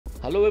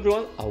Hello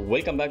everyone and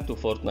welcome back to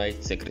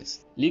Fortnite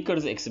Secrets.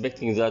 Leakers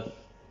expecting that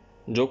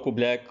Goku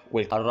Black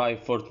will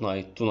arrive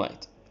Fortnite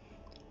tonight.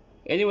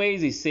 Anyway,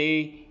 they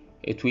say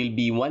it will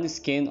be one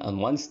skin and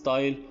one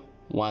style,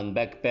 one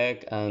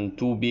backpack and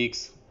two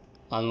beaks,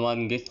 and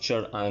one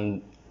gesture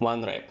and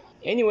one rap.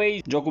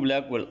 Anyway, Goku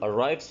Black will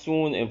arrive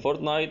soon in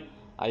Fortnite.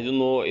 I don't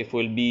know if it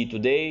will be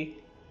today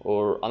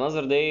or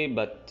another day,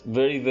 but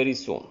very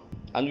soon.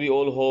 And we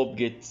all hope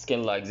get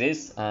skin like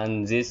this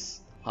and this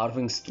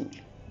harvest tool.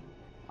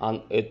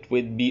 And it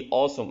would be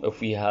awesome if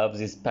we have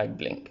this pack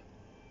blink.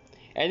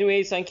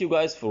 Anyway, thank you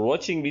guys for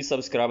watching. Please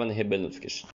subscribe and hit bell notification.